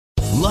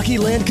Lucky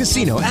Land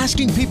Casino,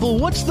 asking people,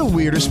 what's the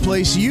weirdest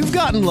place you've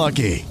gotten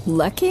lucky?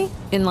 Lucky?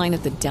 In line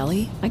at the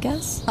deli, I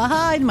guess?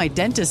 Aha, in my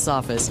dentist's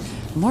office.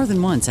 More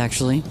than once,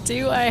 actually.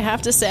 Do I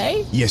have to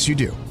say? Yes, you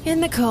do. In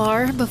the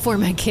car before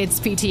my kids'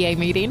 PTA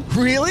meeting.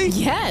 Really?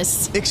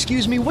 Yes.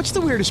 Excuse me, what's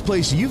the weirdest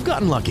place you've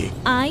gotten lucky?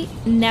 I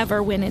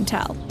never win and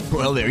tell.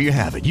 Well, there you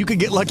have it. You can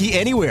get lucky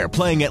anywhere,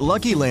 playing at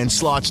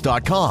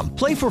LuckyLandSlots.com.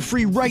 Play for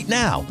free right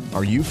now.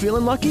 Are you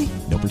feeling lucky?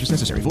 No purchase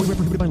necessary. Void where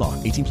prohibited by law.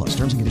 18 plus.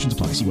 Terms and conditions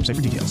apply. See website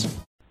for details.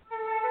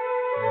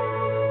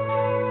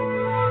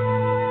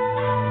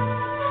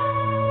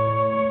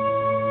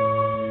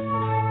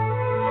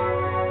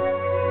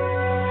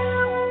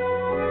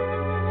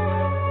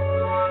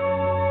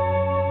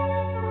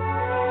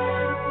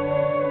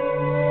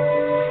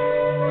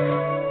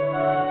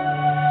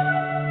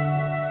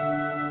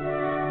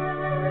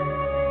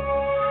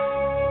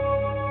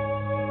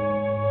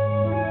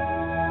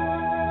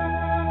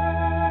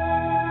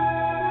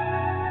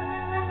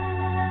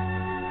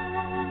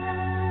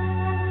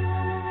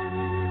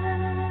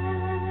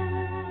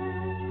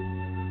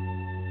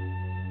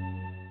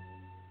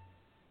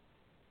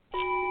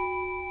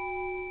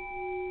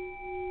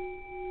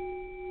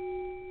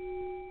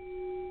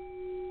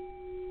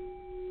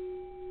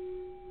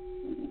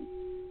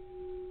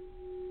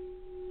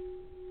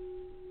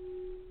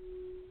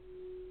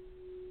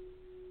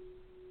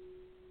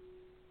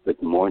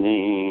 Good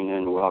morning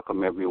and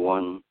welcome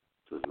everyone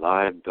to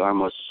Live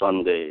Dharma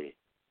Sunday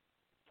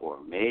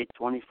for May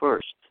 21st,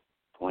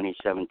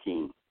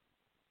 2017.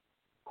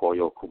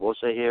 Koyo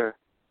Kubose here.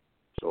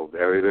 So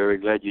very, very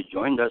glad you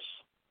joined us.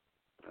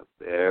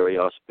 A very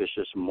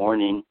auspicious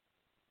morning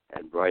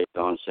at Bright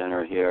Dawn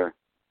Center here.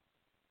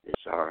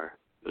 It's our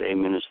lay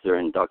minister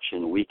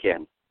induction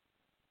weekend.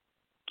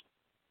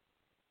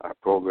 Our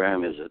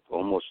program is at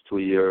almost 2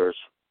 years.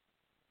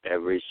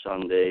 Every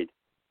Sunday,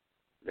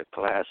 the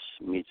class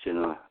meets in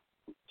a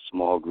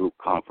small group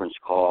conference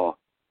call,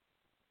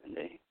 and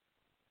they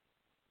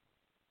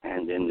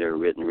hand in their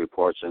written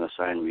reports and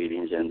assigned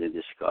readings, and they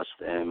discuss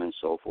them and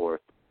so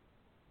forth.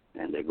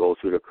 And they go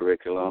through the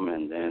curriculum,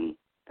 and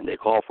they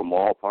call from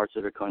all parts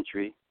of the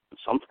country,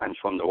 sometimes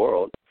from the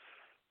world.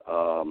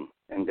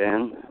 And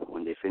then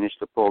when they finish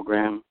the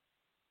program,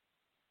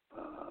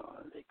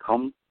 they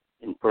come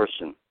in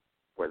person,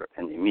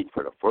 and they meet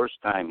for the first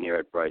time here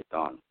at Bright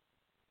Dawn.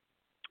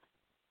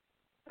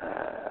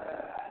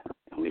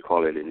 And we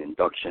call it an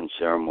induction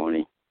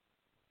ceremony.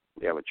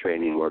 We have a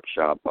training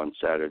workshop on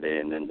Saturday,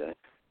 and then the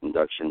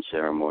induction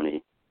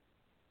ceremony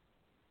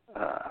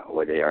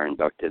where they are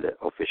inducted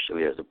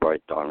officially as the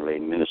Bright Dawn lay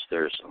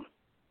ministers.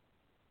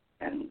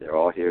 And they're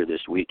all here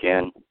this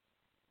weekend.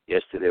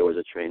 Yesterday was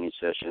a training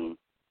session.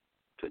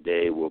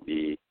 Today will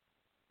be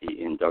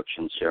the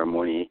induction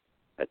ceremony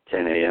at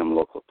 10 a.m.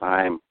 local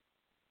time,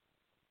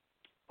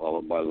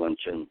 followed by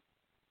luncheon.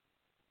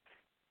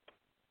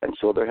 And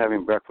so they're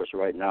having breakfast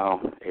right now,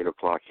 8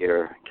 o'clock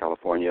here in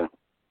California.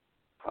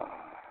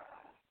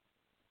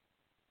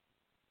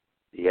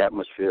 The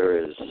atmosphere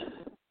is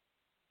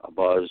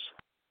abuzz,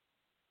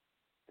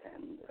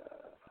 and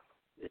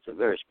it's a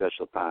very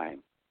special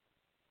time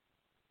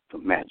to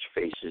match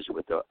voices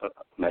with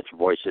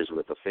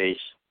a face.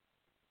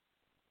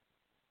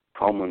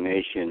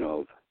 Culmination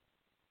of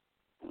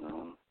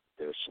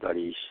their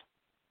studies.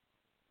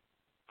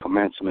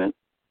 Commencement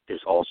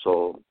is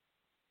also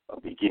a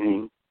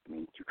beginning. I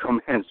mean, to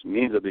commence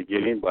means a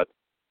beginning, but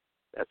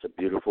that's a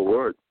beautiful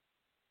word.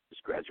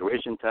 It's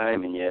graduation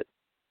time, and yet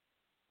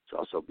it's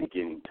also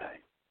beginning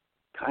time.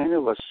 Kind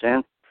of a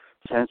sense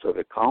of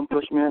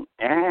accomplishment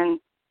and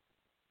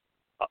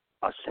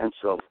a sense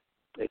of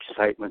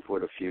excitement for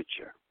the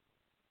future.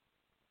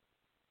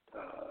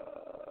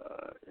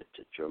 It's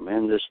a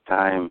tremendous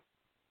time,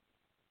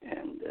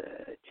 and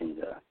in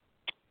the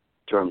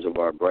terms of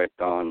our Bright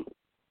Dawn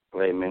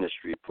Lay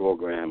Ministry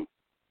program,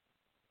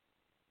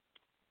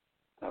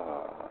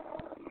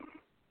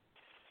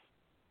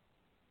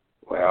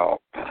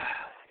 well,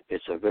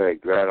 it's a very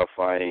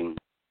gratifying,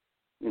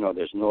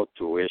 there's no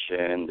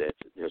tuition,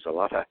 there's a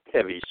lot of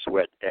heavy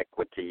sweat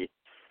equity,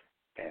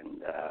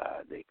 and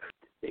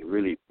they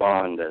really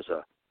bond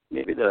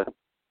maybe the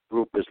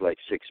group is like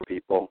 6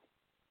 people,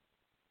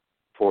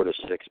 4 to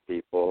 6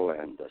 people,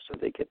 and so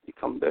they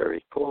become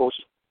very close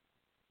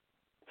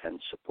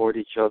and support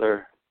each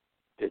other.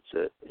 It's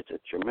a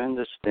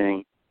tremendous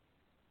thing,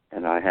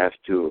 and I have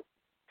to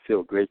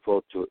feel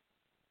grateful to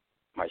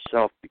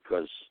myself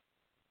because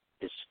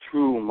it's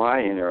through my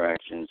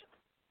interactions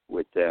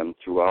with them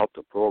throughout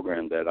the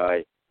program that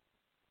I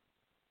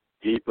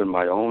deepen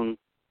my own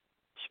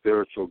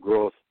spiritual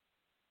growth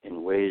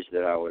in ways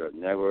that I would have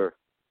never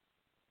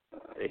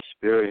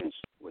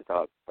experienced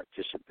without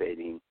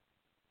participating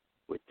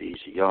with these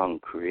young,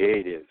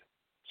 creative,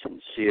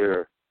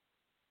 sincere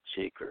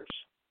seekers.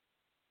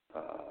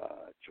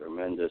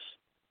 Tremendous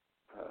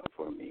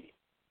for me.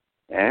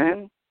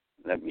 And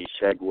let me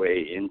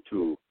segue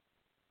into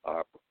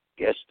our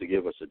guest to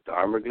give us a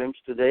Dharma Glimpse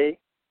today.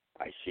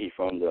 I see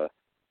from the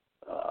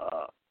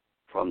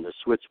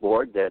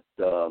switchboard that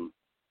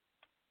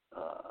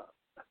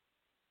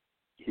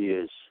he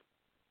is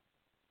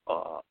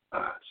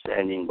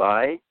standing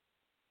by,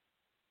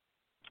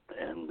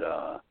 and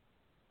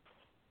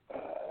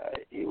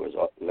he was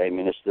a lay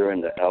minister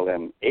in the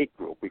LM8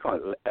 group. We call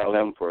it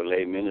LM for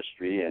lay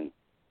ministry, and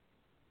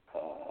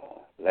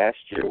last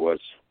year was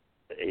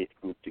the 8th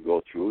group to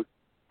go through.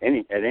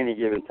 At any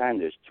given time,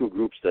 there's 2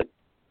 groups that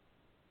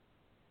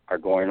are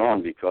going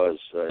on because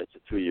it's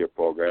a 2-year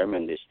program,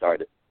 and they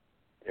start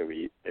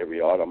every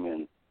autumn.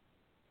 And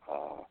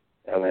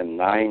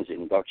LM9's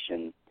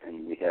induction,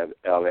 and we have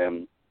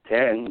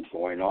LM10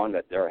 going on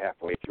that they're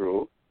halfway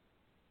through.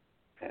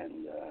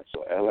 And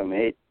so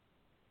LM8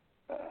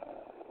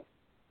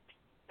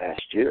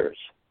 last year's,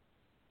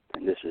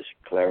 and this is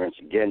Clarence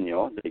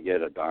Genyo. They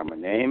get a Dharma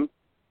name,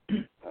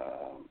 and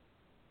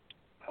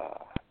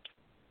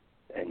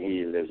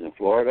he lives in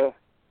Florida.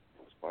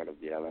 He was part of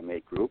the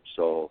LM8 group.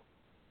 So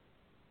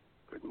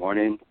good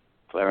morning,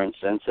 Clarence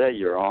Sensei,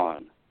 you're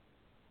on.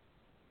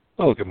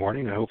 Oh, good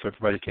morning. I hope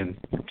everybody can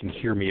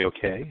hear me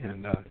okay.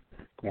 And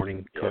good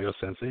morning, Koyo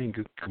Sensei, and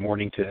good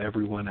morning to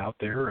everyone out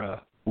there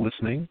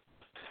listening.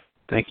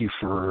 Thank you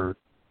for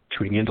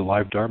tuning in to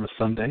Live Dharma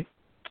Sunday.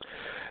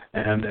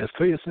 And as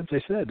Koyo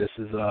Sensei said, this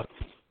is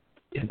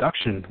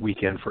induction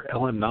weekend for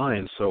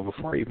LM9. So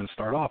before I even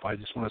start off, I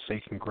just want to say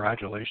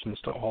congratulations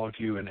to all of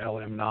you in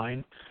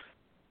LM9.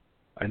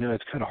 I know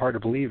it's kind of hard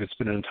to believe it's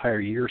been an entire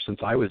year since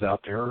I was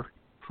out there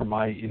for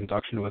my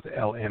induction with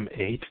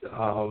LM8.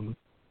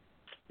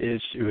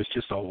 It was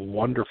just a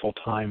wonderful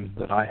time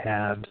that I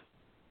had,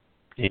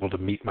 able to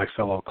meet my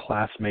fellow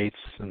classmates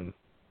and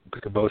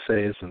the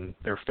Kuboses and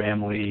their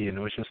family, and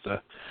it was just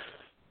a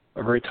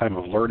great time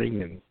of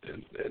learning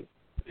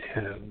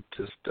and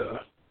just a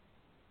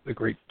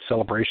great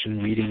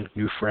celebration, meeting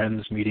new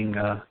friends, meeting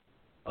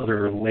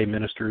other lay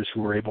ministers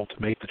who were able to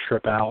make the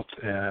trip out,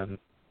 and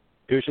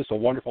it was just a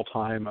wonderful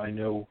time. I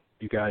know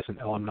you guys in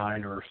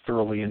LM9 are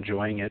thoroughly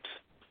enjoying it,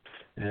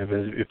 and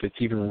if it's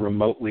even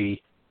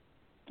remotely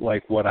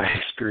like what I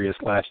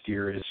experienced last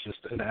year, it's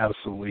just an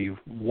absolutely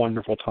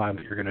wonderful time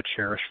that you're going to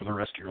cherish for the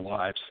rest of your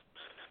lives.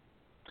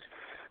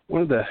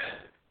 One of the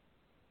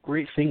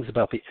great things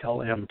about the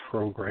LM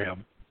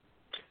program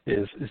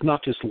is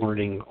not just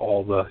learning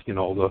all the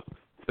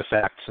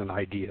facts and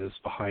ideas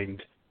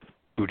behind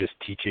Buddhist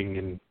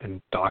teaching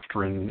and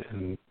doctrine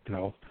and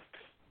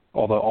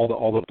all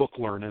the book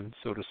learning,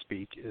 so to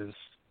speak. Is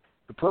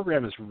the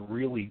program is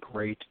really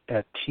great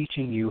at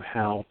teaching you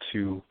how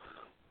to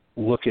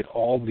look at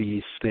all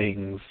these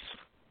things,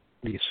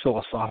 these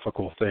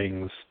philosophical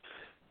things,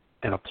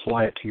 and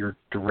apply it to your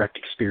direct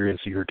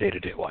experience of your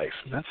day-to-day life.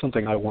 And that's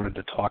something I wanted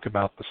to talk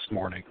about this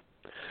morning.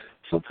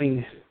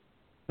 Something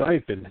that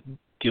I've been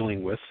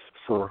dealing with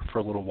for a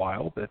little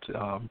while, that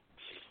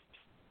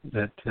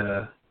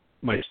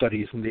my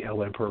studies in the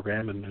LM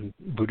program and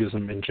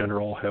Buddhism in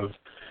general have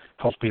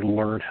helped me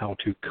learn how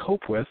to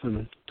cope with,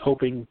 and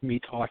hoping me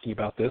talking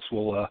about this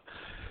will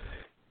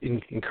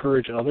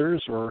encourage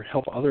others or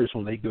help others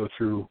when they go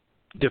through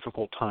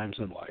difficult times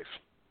in life.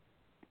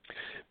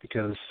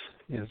 Because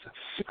 6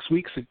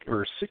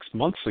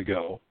 months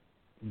ago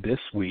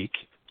this week,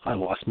 I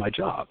lost my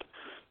job.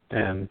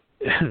 And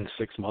in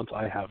 6 months,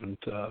 I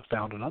haven't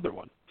found another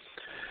one.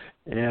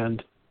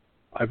 And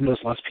I've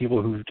noticed lots of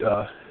people who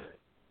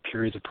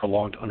periods of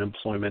prolonged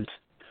unemployment,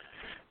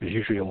 there's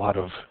usually a lot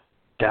of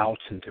doubt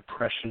and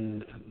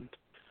depression and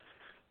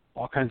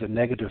all kinds of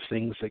negative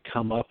things that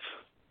come up.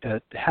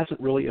 It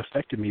hasn't really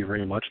affected me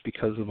very much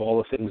because of all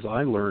the things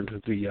I learned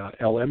with the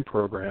LM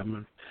program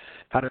and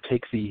how to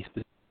take the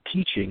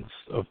teachings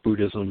of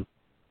Buddhism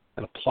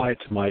and apply it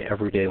to my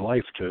everyday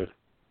life to,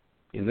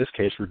 in this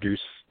case,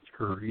 reduce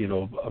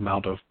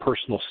amount of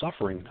personal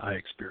suffering I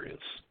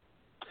experience.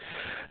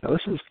 Now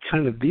it is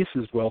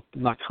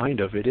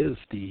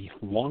the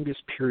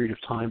longest period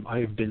of time I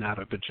have been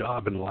out of a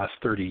job in the last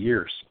 30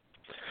 years.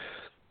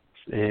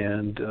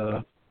 And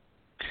it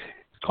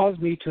caused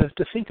me to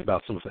think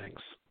about some things.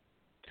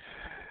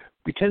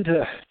 We tend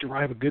to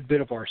derive a good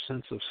bit of our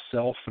sense of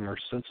self and our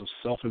sense of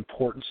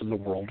self-importance in the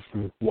world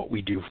from what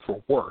we do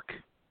for work,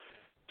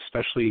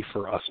 especially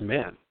for us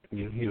men.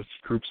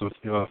 Groups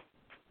of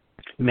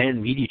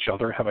men meet each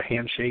other, have a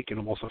handshake, and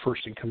almost the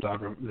first thing comes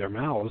out of their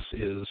mouths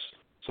is,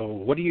 "So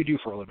what do you do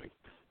for a living?"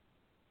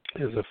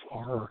 As if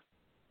our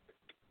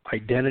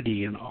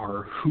identity and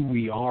our who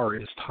we are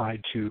is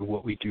tied to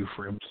what we do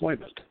for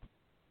employment.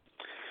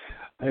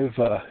 And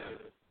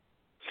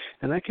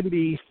that can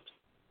be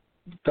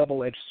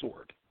double-edged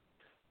sword.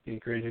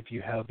 Great if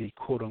you have the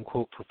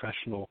quote-unquote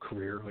professional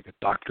career, like a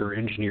doctor,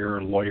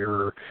 engineer,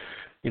 lawyer,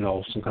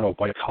 some kind of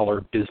white-collar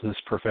business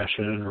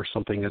profession or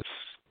something that's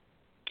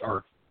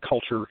our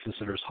culture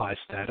considers high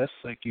status.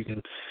 Like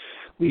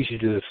leads you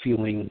to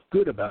feeling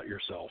good about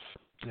yourself.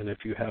 And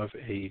if you have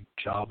a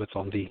job that's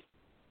on the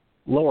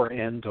lower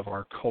end of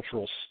our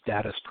cultural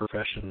status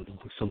profession,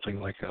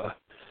 something like a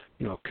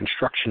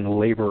construction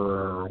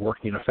laborer or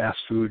working in a fast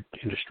food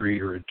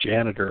industry or a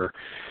janitor,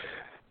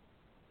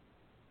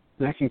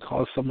 that can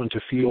cause someone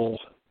to feel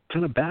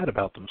kind of bad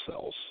about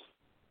themselves.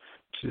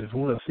 So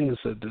one of the things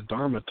that the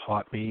Dharma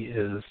taught me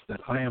is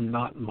that I am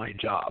not my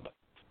job.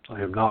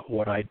 I am not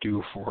what I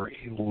do for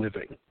a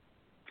living.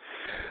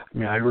 I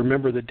mean, I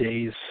remember the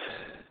days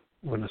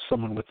when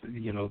someone with,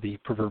 the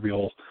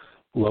proverbial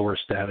lower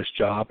status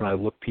job, and I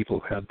looked people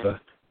who had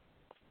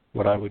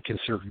what I would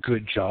consider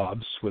good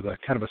jobs with a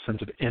kind of a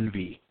sense of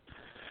envy.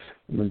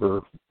 I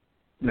remember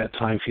that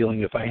time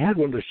feeling if I had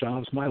one of those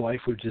jobs, my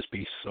life would just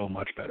be so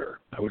much better.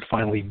 I would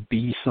finally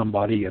be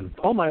somebody and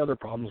all my other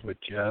problems would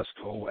just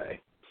go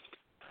away.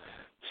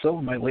 So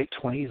in my late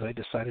 20s, I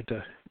decided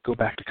to go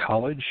back to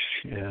college,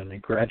 and I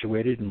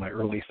graduated in my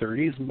early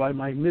 30s. And by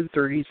my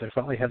mid-30s, I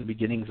finally had the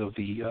beginnings of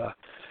the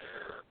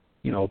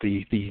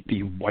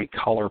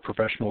white-collar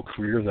professional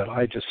career that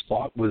I just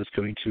thought was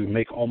going to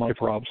make all my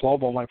problems,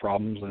 solve all my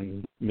problems,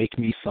 and make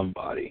me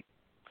somebody.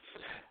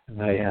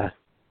 And I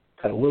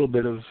had a little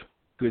bit of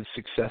good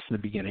success in the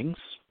beginnings.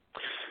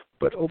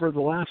 But over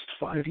the last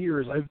 5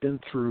 years, I've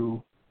been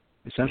through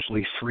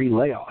essentially 3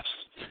 layoffs.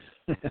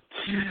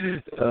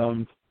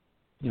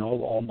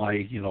 All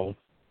my,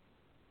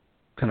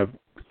 kind of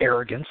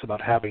arrogance about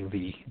having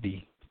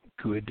the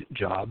good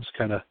jobs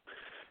kind of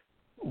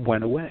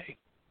went away.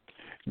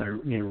 And I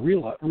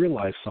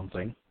realized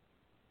something,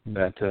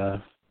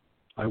 that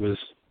I was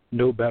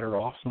no better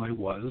off than I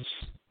was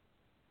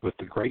with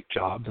the great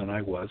job than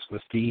I was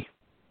with the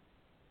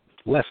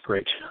less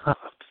great job.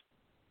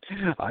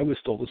 I was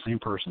still the same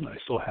person. I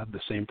still had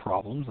the same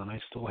problems, and I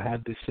still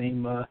had the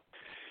same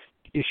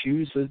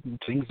issues and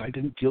things I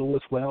didn't deal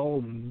with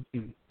well, and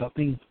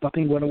nothing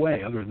went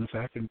away other than the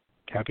fact of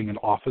having an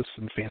office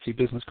and fancy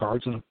business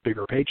cards and a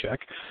bigger paycheck.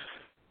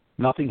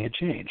 Nothing had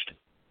changed.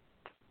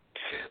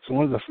 So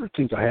one of the first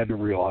things I had to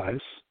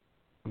realize,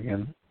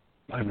 again,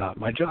 I'm not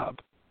my job.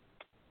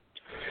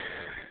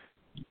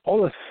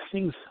 All the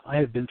things I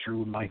have been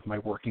through in my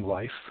working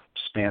life,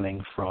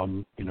 spanning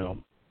from,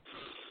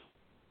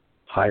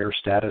 higher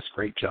status,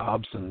 great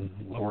jobs, and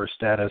lower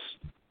status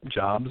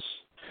jobs,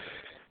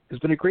 has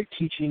been a great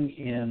teaching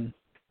in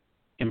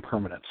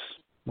impermanence,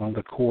 one of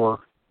the core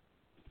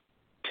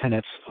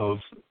tenets of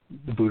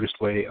the Buddhist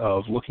way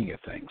of looking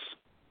at things.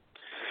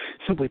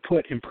 Simply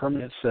put,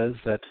 impermanence says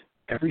that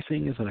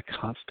everything is in a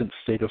constant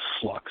state of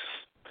flux,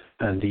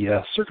 and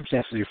the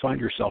circumstances you find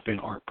yourself in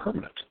aren't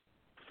permanent.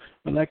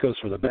 And that goes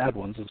for the bad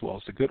ones as well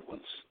as the good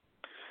ones.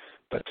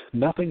 But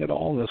nothing at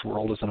all in this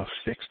world is in a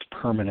fixed,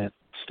 permanent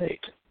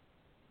state.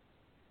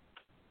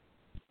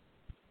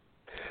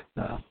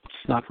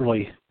 It's not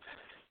really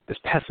as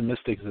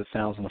pessimistic as it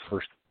sounds on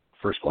the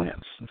first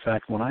glance. In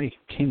fact, when I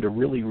came to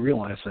really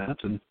realize that,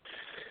 and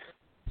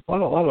a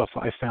lot of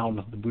I found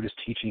the Buddhist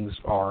teachings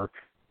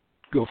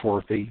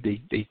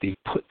they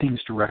put things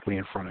directly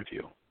in front of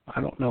you.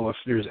 I don't know if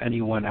there's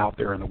anyone out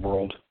there in the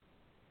world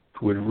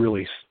who would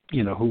really,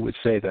 who would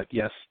say that,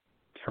 yes,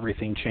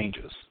 everything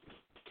changes.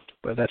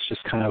 But that's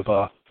just kind of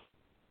a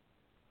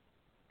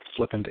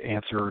flippant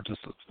answer.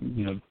 Just,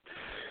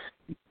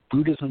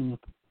 Buddhism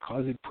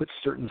puts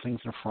certain things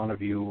in front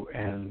of you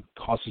and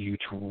causes you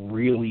to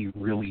really,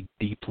 really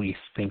deeply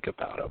think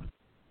about them.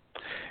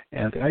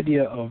 And the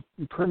idea of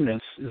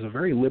impermanence is a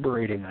very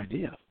liberating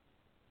idea,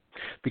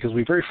 because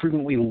we very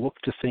frequently look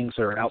to things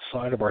that are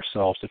outside of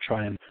ourselves to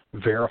try and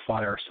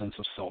verify our sense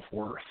of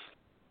self-worth.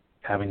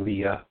 Having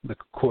the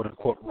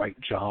quote-unquote right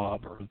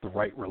job or the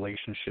right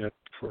relationship,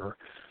 for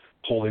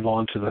holding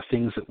on to the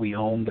things that we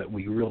own that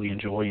we really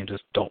enjoy and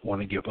just don't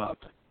want to give up.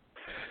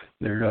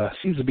 There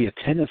seems to be a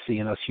tendency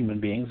in us human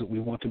beings that we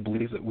want to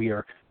believe that we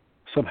are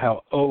somehow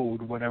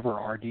owed whatever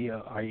our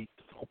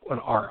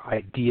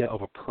idea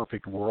of a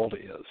perfect world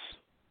is.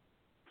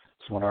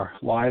 So when our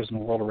lives and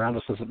the world around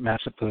us doesn't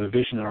match up to the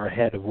vision in our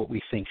head of what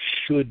we think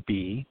should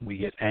be, we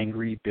get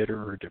angry,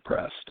 bitter, or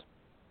depressed.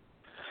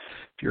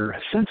 If your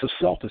sense of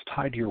self is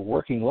tied to your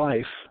working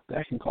life,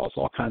 that can cause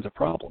all kinds of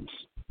problems.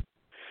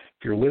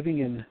 If you're living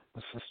in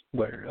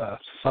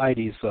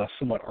society's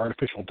somewhat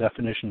artificial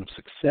definition of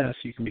success,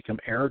 you can become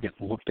arrogant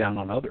and look down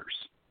on others.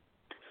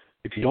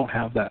 If you don't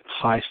have that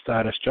high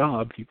status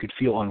job, you could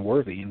feel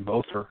unworthy, and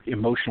both are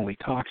emotionally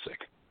toxic.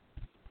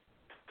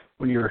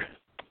 When your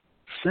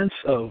sense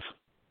of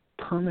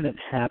permanent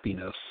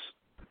happiness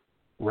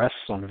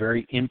rests on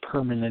very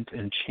impermanent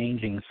and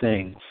changing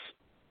things,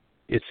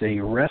 it's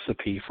a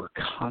recipe for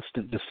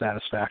constant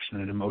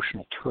dissatisfaction and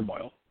emotional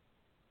turmoil.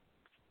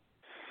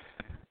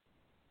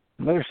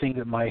 Another thing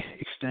that my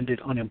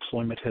extended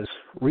unemployment has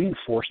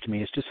reinforced to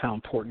me is just how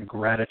important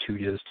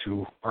gratitude is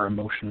to our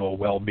emotional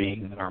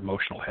well-being and our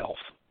emotional health.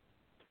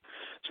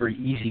 It's very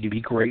easy to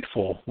be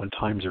grateful when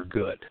times are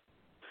good.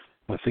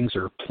 When things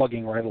are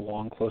plugging right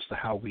along close to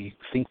how we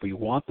think we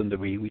want them to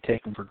be, we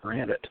take them for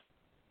granted.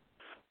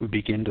 We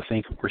begin to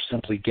think we're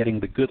simply getting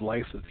the good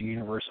life that the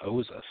universe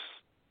owes us.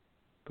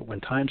 But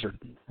when times are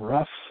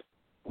rough,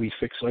 we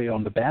fixate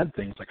on the bad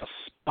things like a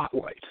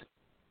spotlight.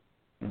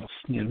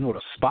 You know what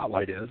a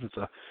spotlight is? It's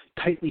a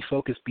tightly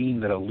focused beam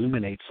that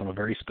illuminates on a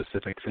very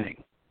specific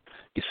thing.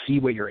 You see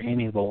what you're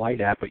aiming the light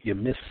at, but you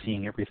miss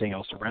seeing everything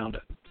else around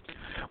it.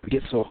 We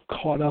get so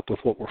caught up with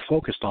what we're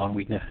focused on,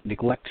 we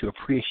neglect to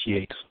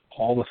appreciate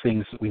all the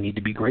things that we need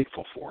to be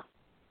grateful for.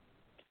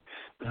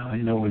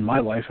 In my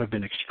life, I've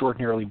been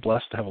extraordinarily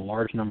blessed to have a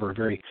large number of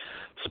very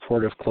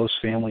supportive, close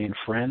family and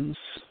friends,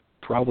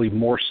 probably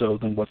more so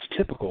than what's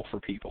typical for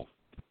people.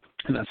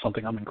 And that's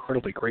something I'm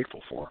incredibly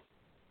grateful for.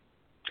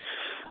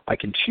 I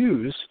can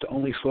choose to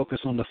only focus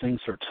on the things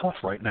that are tough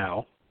right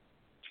now,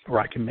 or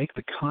I can make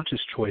the conscious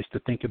choice to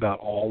think about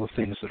all the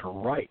things that are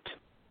right.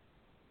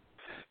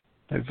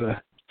 I've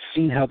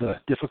seen how the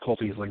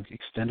difficulties like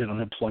extended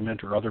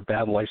unemployment or other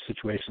bad life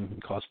situations can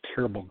cause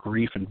terrible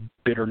grief and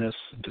bitterness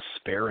and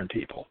despair in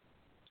people.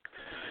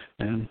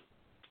 And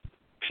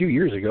a few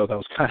years ago, that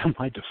was kind of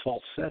my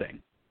default setting.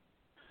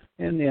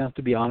 And yeah,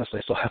 to be honest,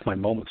 I still have my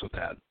moments with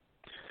that.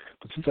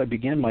 But since I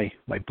began my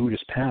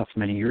Buddhist path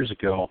many years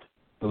ago,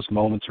 those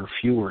moments are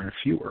fewer and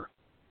fewer.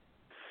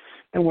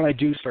 And when I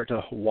do start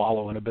to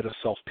wallow in a bit of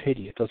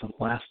self-pity, it doesn't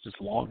last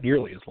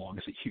nearly as long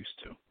as it used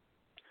to.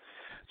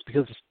 It's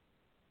because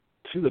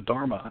through the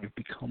Dharma, I've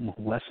become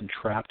less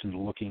entrapped into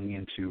looking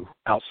into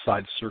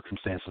outside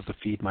circumstances to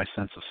feed my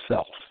sense of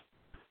self.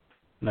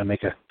 And I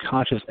make a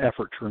conscious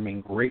effort to remain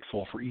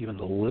grateful for even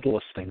the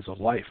littlest things of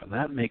life, and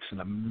that makes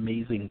an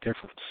amazing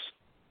difference.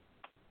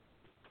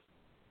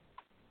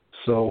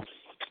 So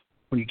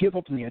when you give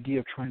up on the idea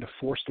of trying to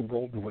force the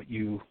world into what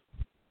you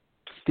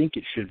think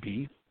it should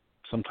be,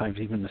 sometimes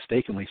even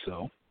mistakenly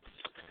so,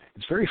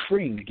 it's very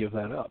freeing to give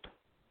that up.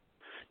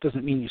 It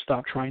doesn't mean you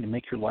stop trying to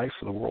make your life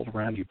or the world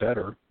around you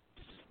better,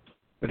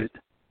 but it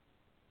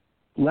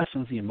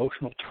lessens the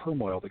emotional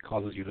turmoil that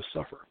causes you to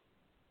suffer.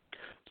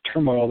 The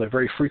turmoil that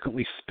very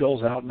frequently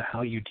spills out into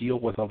how you deal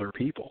with other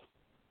people,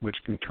 which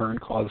can in turn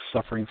cause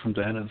suffering from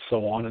them and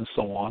so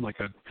on,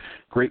 like a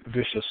great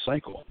vicious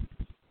cycle.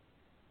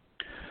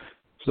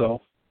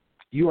 So,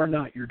 you are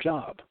not your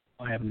job.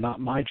 I am not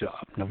my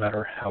job, no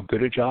matter how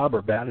good a job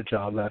or bad a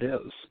job that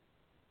is.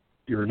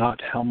 You're not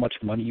how much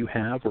money you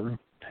have or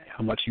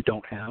how much you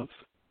don't have.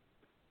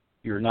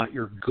 You're not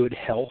your good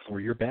health or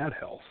your bad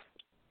health.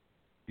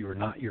 You are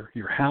not your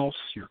house,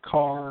 your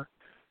car,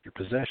 your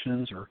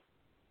possessions, or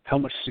how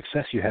much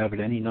success you have at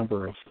any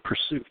number of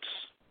pursuits,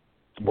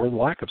 or the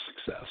lack of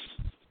success.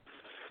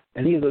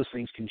 Any of those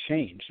things can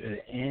change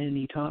at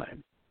any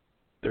time.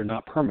 They're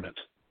not permanent.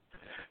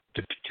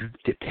 To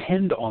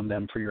depend on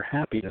them for your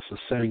happiness is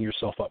setting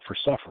yourself up for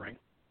suffering.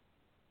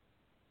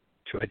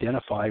 To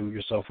identify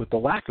yourself with the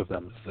lack of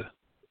them is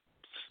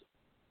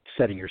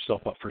setting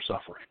yourself up for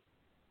suffering.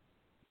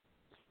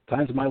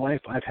 Times in my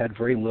life I've had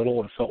very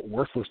little and felt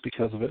worthless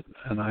because of it,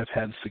 and I've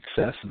had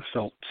success and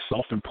felt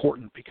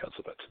self-important because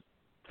of it.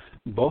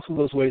 Both of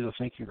those ways of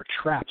thinking are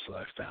traps that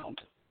I've found.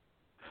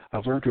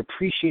 I've learned to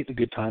appreciate the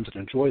good times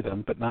and enjoy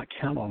them, but not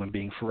count on them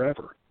being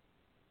forever.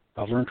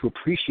 I've learned to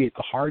appreciate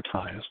the hard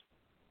times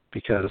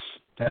because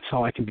that's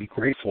how I can be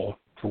grateful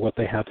for what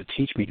they have to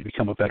teach me to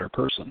become a better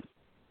person.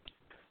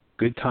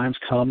 Good times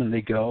come and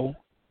they go.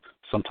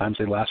 Sometimes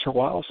they last for a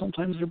while,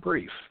 sometimes they're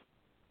brief.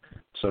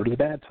 So do the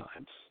bad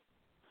times.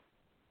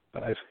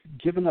 But I've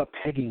given up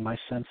pegging my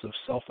sense of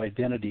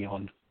self-identity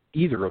on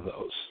either of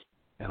those,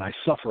 and I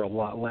suffer a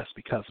lot less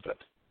because of it.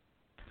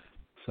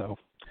 So,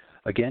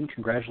 again,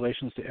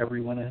 congratulations to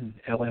everyone in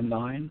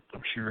LM9.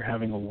 I'm sure you're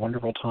having a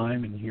wonderful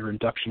time in your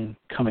induction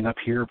coming up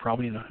here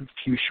probably in a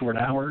few short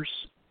hours.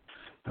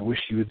 I wish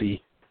you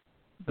the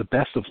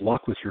best of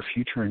luck with your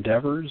future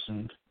endeavors,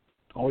 and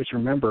always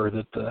remember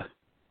that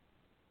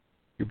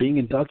you're being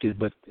inducted,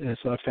 but as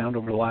I've found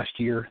over the last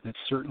year, it's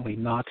certainly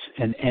not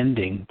an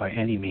ending by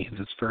any means.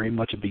 It's very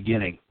much a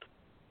beginning.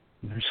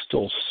 And there's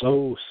still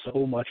so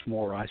much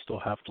more I still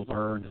have to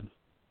learn and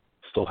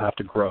still have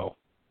to grow.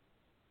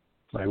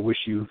 I wish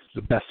you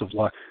the best of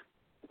luck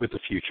with the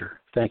future.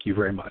 Thank you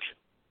very much.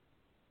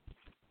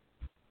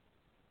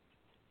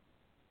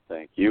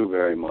 Thank you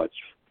very much.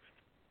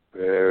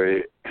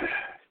 Very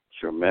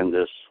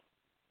tremendous,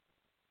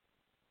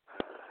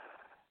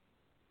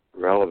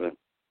 relevant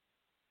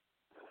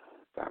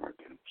Dharma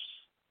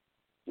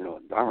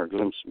Glimpse. Dharma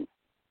Glimpse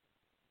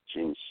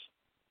means,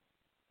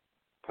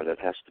 but it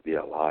has to be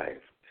alive.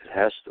 It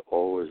has to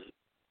always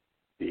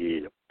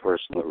be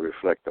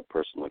reflect the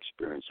personal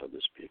experience of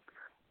the speaker.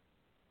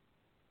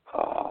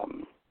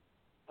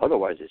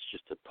 Otherwise, it's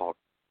just to talk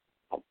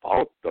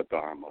about the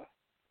Dharma.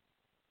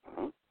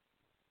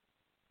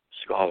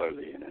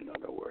 Scholarly, in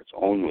other words,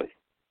 only.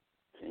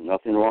 There's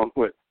nothing wrong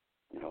with,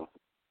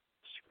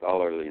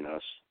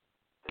 scholarliness.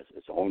 Has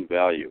its own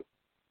value.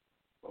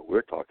 But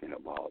we're talking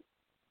about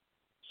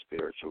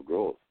spiritual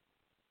growth.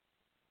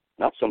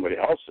 Not somebody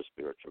else's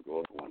spiritual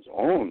growth, one's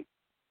own.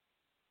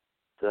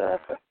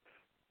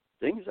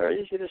 Things are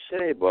easy to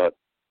say, but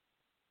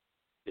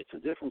it's a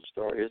different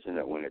story, isn't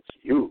it, when it's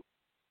you,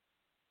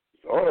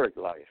 your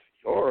life,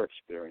 your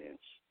experience.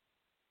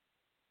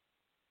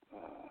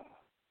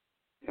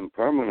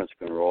 Impermanence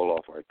can roll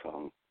off our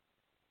tongue.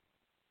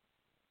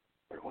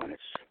 But when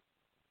it's,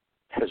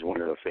 as one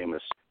of the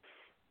famous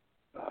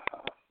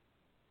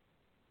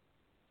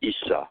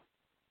Isa,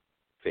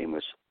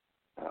 famous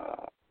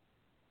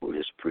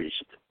Buddhist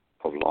priest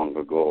of long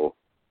ago,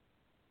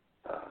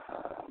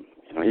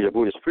 he's a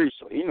Buddhist priest,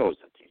 so he knows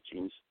the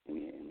teachings.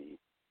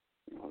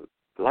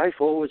 Life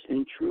always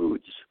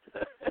intrudes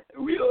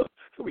real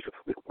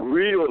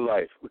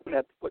life. We don't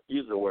have to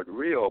use the word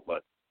real,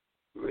 but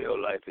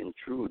real life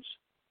intrudes.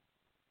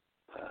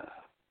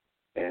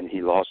 And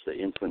he lost an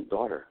infant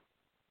daughter.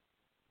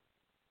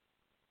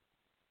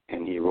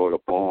 And he wrote a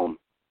poem.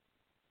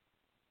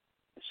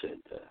 He said,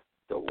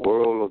 the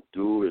world of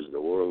dew is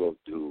the world of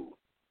dew.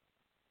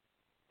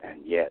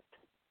 And yet.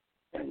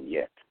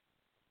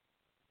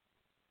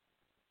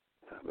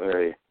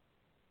 Very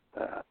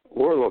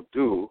world of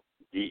dew,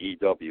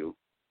 D-E-W,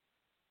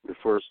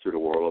 refers to the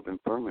world of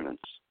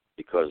impermanence,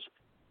 because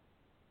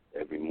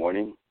every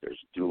morning there's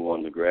dew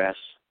on the grass,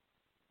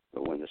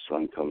 but when the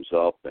sun comes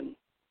up and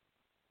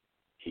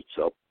heats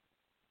up,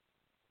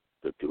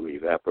 the dew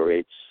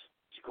evaporates,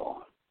 it's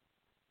gone.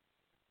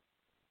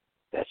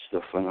 That's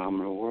the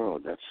phenomenal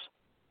world.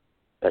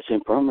 That's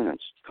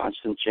impermanence,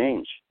 constant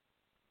change.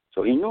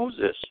 So he knows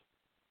this,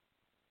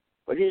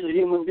 but he's a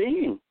human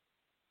being.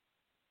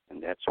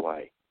 And that's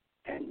why,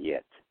 and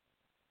yet.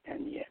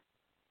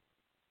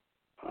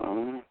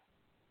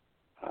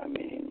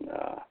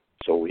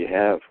 So we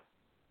have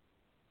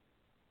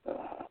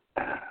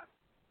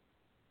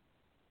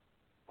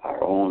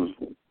our own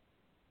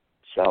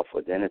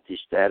self-identity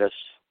status.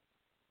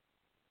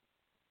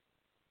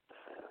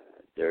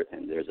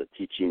 There's a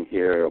teaching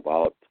here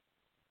about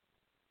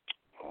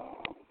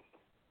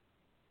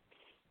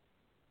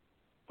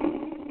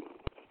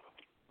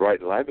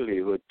right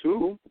livelihood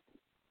too.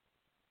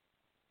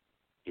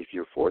 If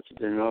you're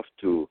fortunate enough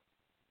to,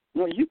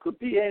 you could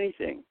be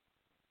anything,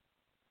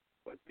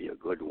 but be a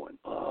good one.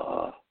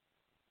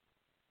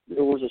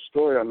 There was a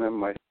story I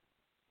remember. It's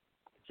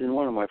in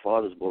one of my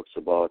father's books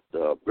about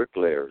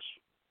bricklayers.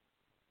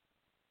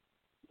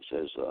 It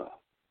says,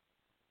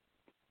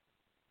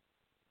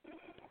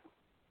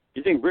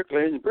 you think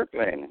bricklaying is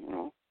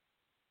bricklaying,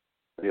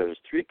 There's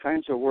three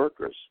kinds of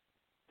workers.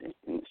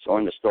 And so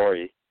in the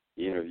story,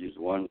 he interviews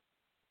one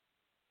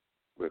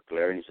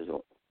bricklayer, and he says,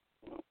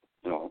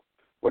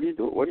 what are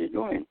you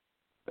doing?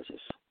 I says,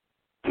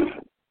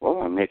 well,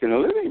 I'm making a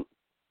living.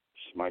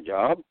 It's my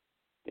job.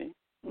 Okay?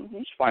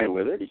 He's fine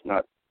with it. He's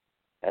not.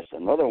 That's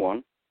another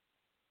one.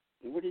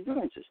 And what are you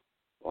doing? He says,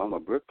 well, I'm a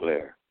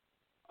bricklayer.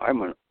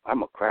 I'm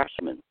a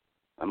craftsman.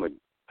 I'm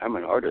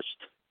an artist.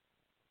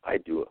 I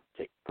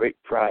take great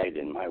pride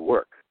in my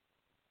work.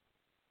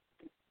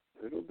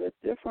 A little bit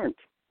different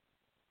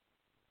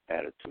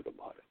attitude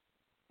about it.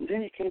 And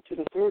then he came to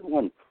the third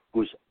one,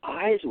 whose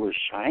eyes were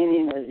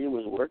shining as he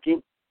was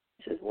working.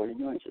 He says, what are you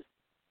doing? He says,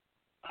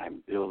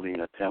 I'm building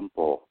a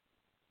temple.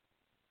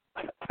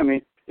 I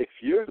mean, if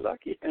you're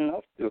lucky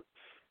enough to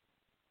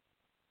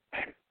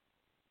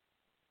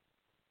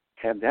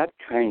have that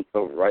kind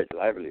of right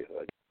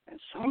livelihood, and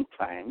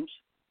sometimes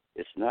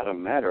it's not a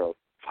matter of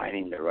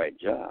finding the right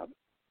job.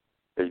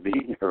 It's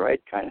being the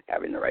right kind of,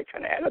 having the right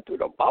kind of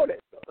attitude about it.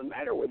 It doesn't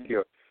matter whether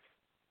you're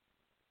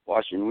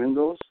washing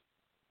windows,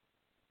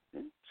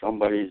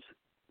 somebody's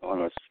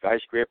on a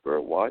skyscraper,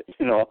 on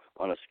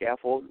a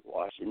scaffold,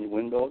 washing the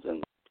windows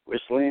and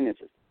whistling. And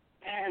says,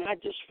 man, I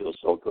just feel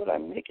so good.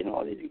 I'm making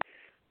all these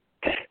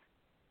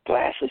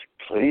glasses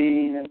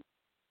clean.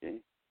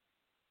 And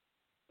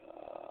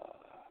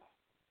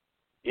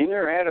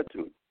inner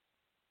attitude,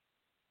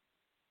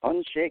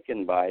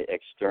 unshaken by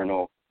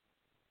external,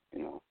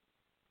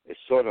 it's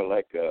sort of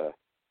like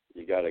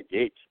you got a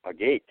gate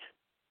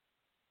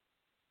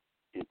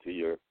into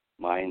your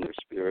mind or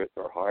spirit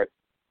or heart,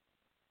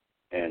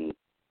 and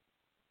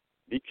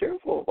be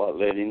careful about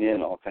letting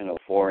in all kind of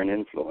foreign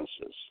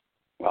influences.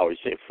 Well, we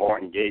say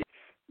foreign gate,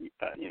 this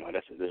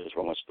is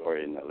from a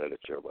story in the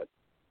literature, but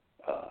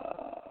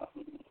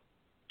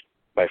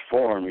by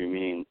foreign we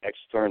mean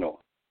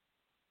external,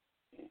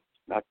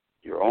 not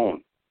your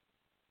own.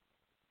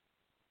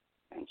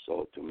 And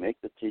so to make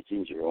the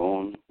teachings your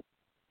own,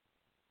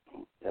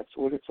 that's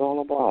what it's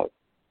all about.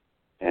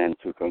 And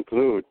to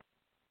conclude,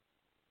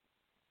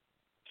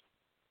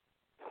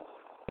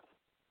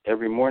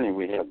 every morning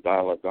we have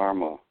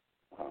Dharma.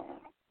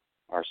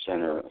 Our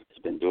center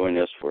has been doing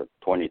this for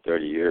 20,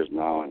 30 years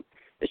now, and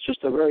it's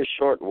just a very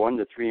short 1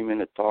 to 3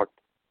 minute talk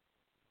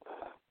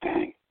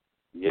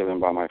given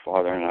by my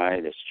father and I.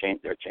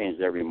 They're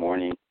changed every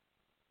morning.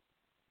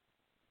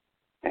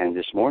 And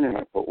this morning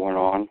I put one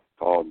on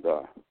called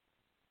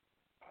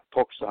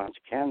Toksan's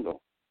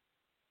Candle.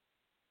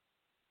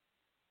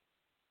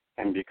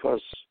 And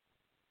because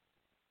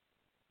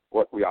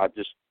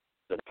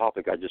the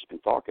topic I've just been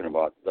talking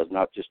about does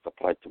not just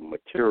apply to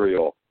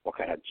material, what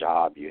kind of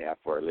job you have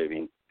for a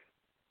living,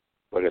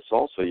 but it's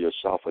also your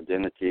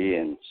self-identity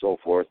and so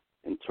forth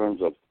in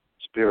terms of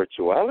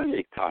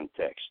spirituality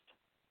context.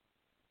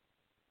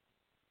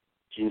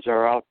 Teachings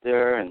are out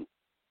there, and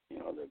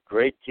they're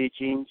great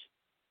teachings,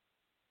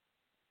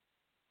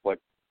 but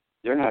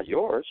they're not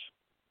yours.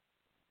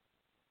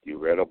 You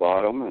read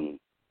about them and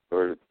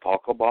heard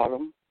talk about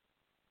them.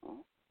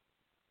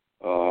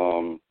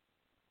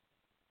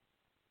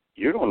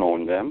 You don't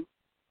own them.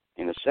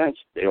 In a sense,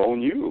 they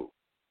own you.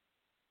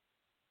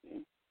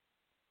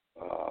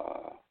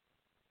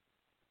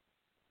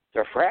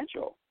 They're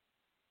fragile.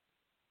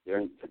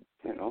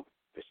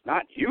 It's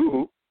not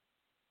you.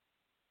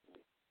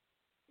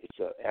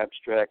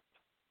 abstract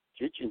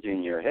teachings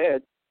in your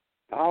head.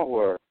 Now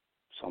where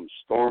some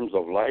storms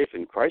of life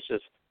and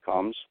crisis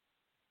comes,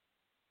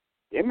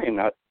 they may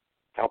not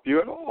help you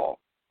at all.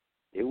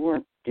 They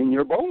weren't in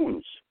your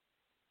bones.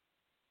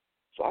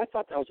 So I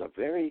thought that was a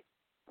very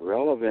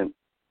relevant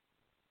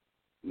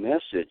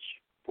message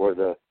for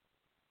the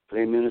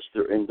Prime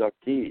Minister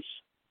inductees.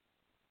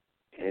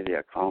 Okay, they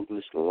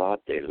accomplished a lot.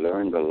 They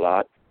learned a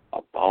lot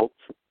about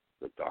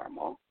the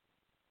Dharma.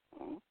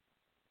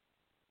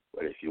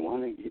 But if you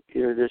want to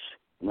hear this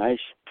nice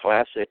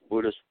classic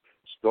Buddhist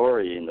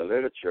story in the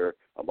literature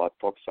about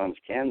Toksan's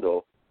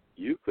candle,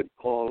 you could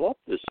call up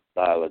this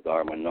Dial of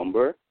Dharma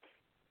number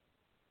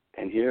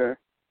and hear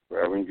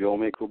Reverend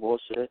Koyo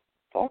Kubose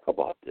talk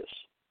about this.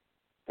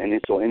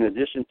 And so in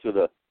addition to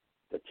the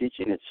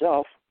teaching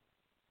itself,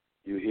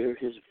 you hear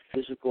his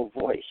physical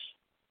voice.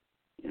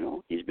 You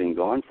know, he's been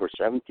gone for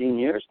 17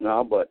 years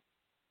now, but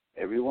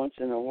every once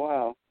in a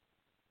while,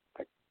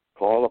 I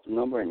call up the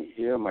number and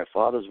hear my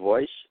father's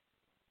voice.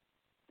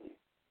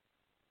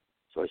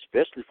 So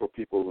especially for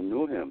people who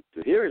knew him,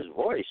 to hear his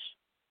voice,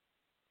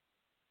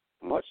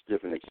 a much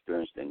different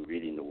experience than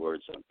reading the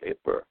words on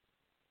paper.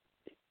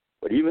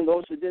 But even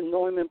those who didn't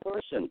know him in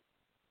person,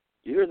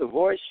 you hear the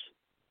voice,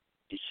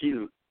 you see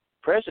the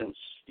presence,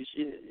 you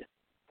see,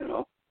 you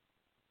know.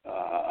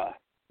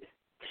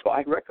 So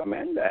I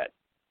recommend that,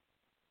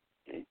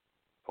 okay,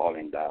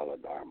 calling Dial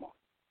of Dharma.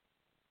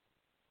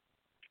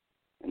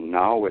 And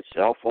now with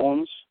cell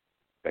phones,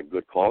 got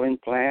good calling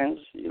plans.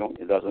 You don't.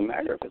 It doesn't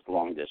matter if it's a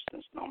long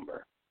distance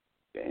number.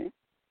 Okay.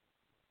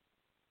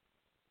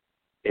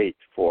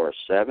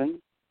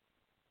 847-386-8836.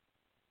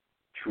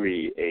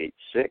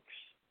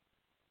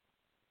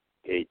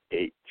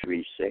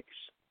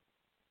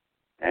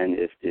 And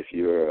if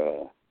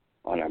you're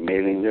on our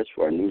mailing list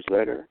for our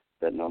newsletter,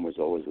 that number is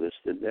always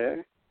listed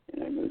there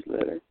in our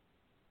newsletter.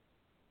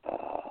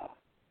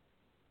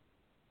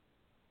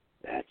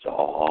 That's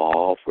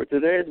all for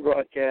today's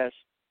broadcast.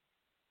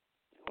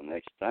 Until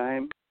next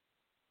time,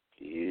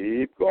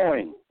 keep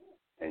going,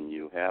 and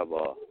you have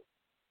a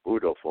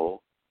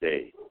beautiful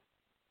day.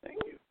 Thank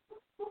you.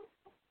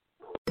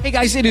 Hey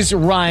guys, it is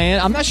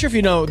Ryan. I'm not sure if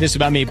you know this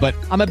about me, but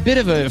I'm a bit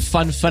of a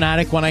fun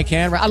fanatic when I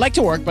can. I like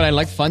to work, but I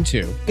like fun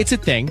too. It's a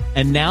thing.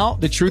 And now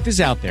the truth is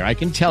out there. I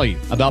can tell you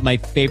about my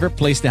favorite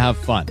place to have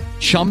fun.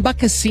 Chumba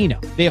Casino.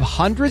 They have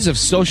hundreds of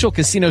social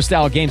casino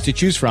style games to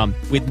choose from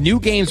with new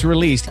games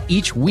released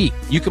each week.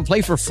 You can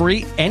play for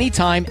free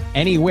anytime,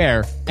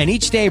 anywhere. And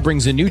each day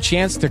brings a new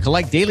chance to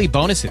collect daily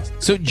bonuses.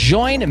 So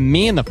join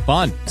me in the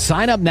fun.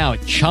 Sign up now at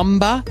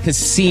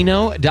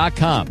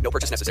ChumbaCasino.com. No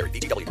purchase necessary.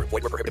 VGW Group.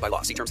 Void where prohibited by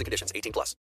law. See terms and conditions. 18+.